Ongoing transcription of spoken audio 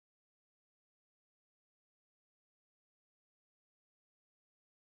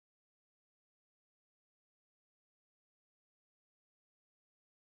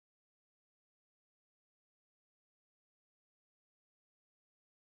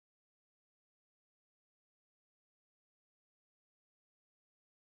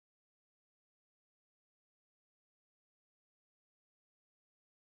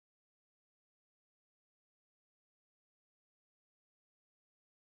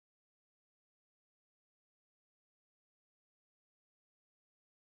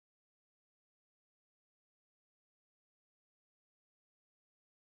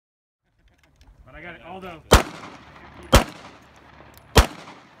But I got it, Aldo.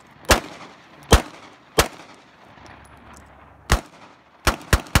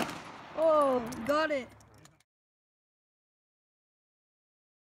 Oh, got it.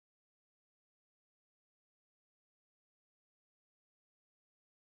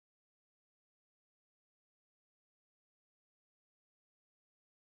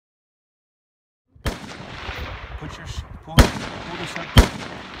 Put your pull this up.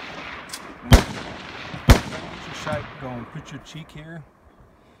 Get your sight going. Put your cheek here.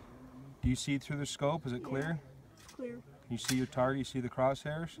 Do you see through the scope? Is it clear? Clear. You see your target. You see the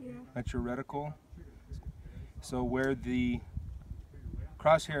crosshairs. Yeah. That's your reticle. So where the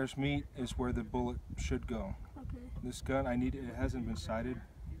crosshairs meet is where the bullet should go. Okay. This gun, it hasn't been sighted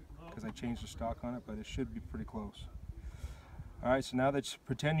because I changed the stock on it, but it should be pretty close. All right. So now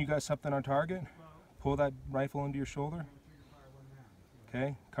pretend you got something on target. Pull that rifle into your shoulder.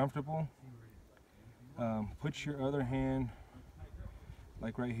 Okay, comfortable. Put your other hand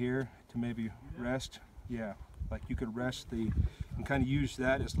like right here to maybe rest. Yeah, like you could rest and kind of use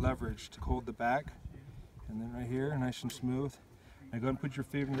that as leverage to hold the back. And then right here, nice and smooth. Now go ahead and put your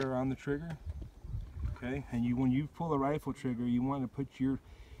finger on the trigger. Okay, and when you pull a rifle trigger, you want to put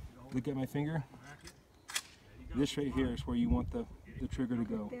look at my finger. This right here is where you want the trigger to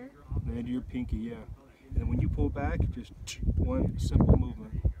go. The end of your pinky, yeah. And then when you pull back, just one simple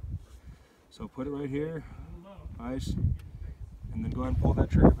movement. So put it right here, nice, and then go ahead and pull that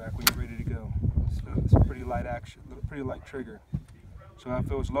trigger back when you're ready to go. So it's a pretty light action, pretty light trigger. So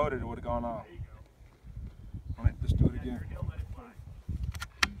if it was loaded, it would have gone off. All right, let's do it again. All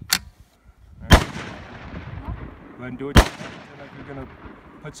right. Go ahead and do it. Like you're gonna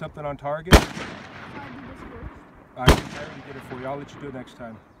put something on target. I already did it for you. I'll let you do it next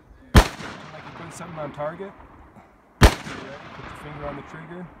time. Like you're putting something on target. Put your finger on the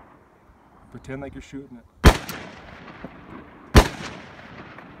trigger. Pretend like you're shooting it.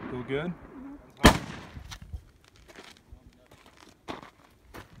 Feel good? The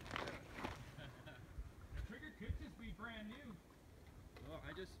trigger could just be brand new. Well,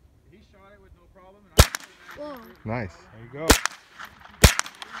 he shot it with no problem, and I Nice. There you go.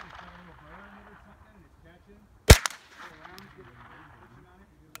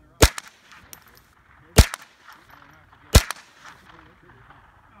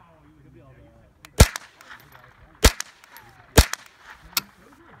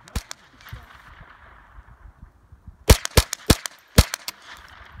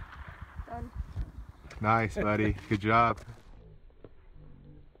 Done. Nice, buddy. Good job.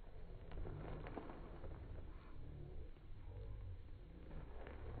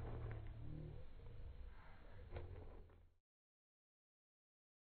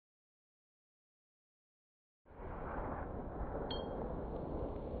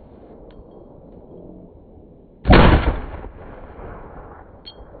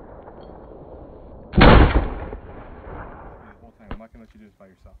 I'm not going to let you do this by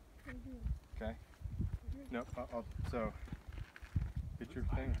yourself. Okay? Nope. So, get your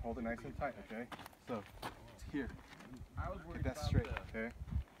thing, hold it nice and tight, okay? So, it's here. Get that straight, okay?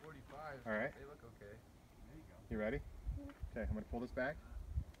 45. Alright? They look okay. You ready? Okay, I'm going to pull this back.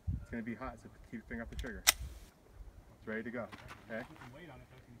 It's going to be hot, so keep your finger off the trigger. It's ready to go, okay?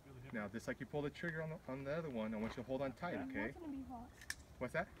 Now, just like you pull the trigger on the other one, I want you to hold on tight, okay?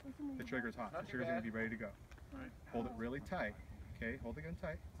 What's that? The trigger's hot. The trigger's going to be ready to go. Hold it really tight. Okay, hold the gun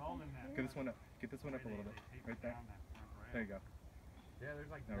tight. Get this one up. Get this one up a little bit. Right there. There you go. Yeah, there's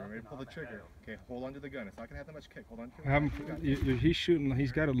like now we're ready to pull the trigger. Okay, hold on to the gun. It's not going to have that much kick. Hold on to it. He's shooting.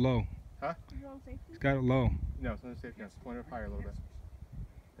 He's got it low. Huh? He's got it low. No, it's not a safety gun. It's point it up higher a little bit.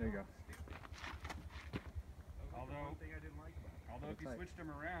 There you go. Although if you switched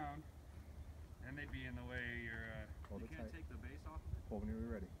them around, then they'd be in the way you're. Hold it tight. Take the base off of it. Hold when you're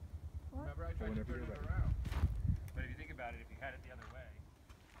ready. Remember I tried to Whenever turn you're it ready. around. But if you think about it, if you had it the other way.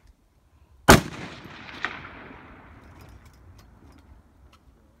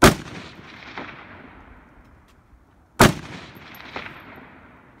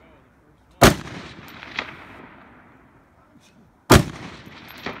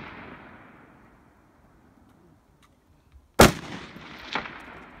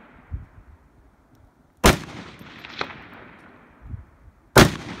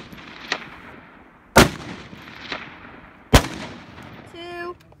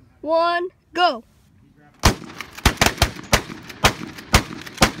 Two, one, go.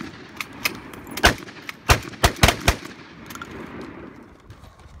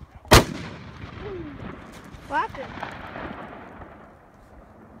 What happened?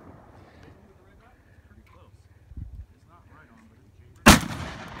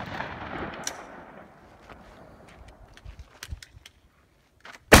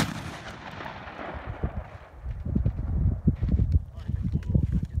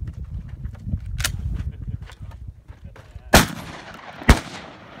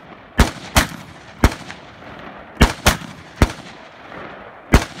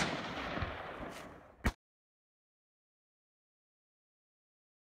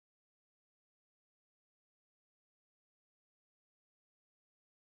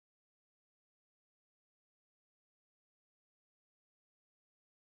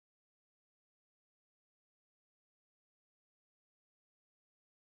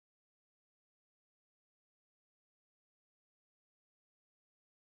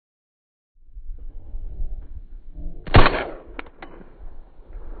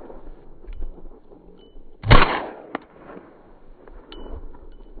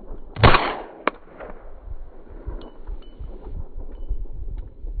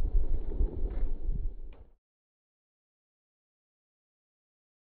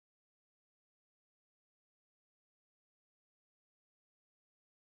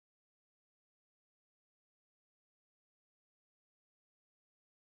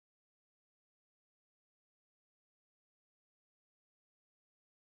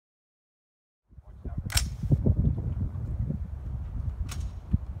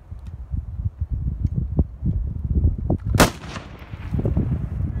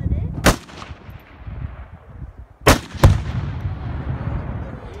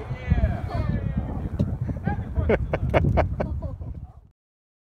 Still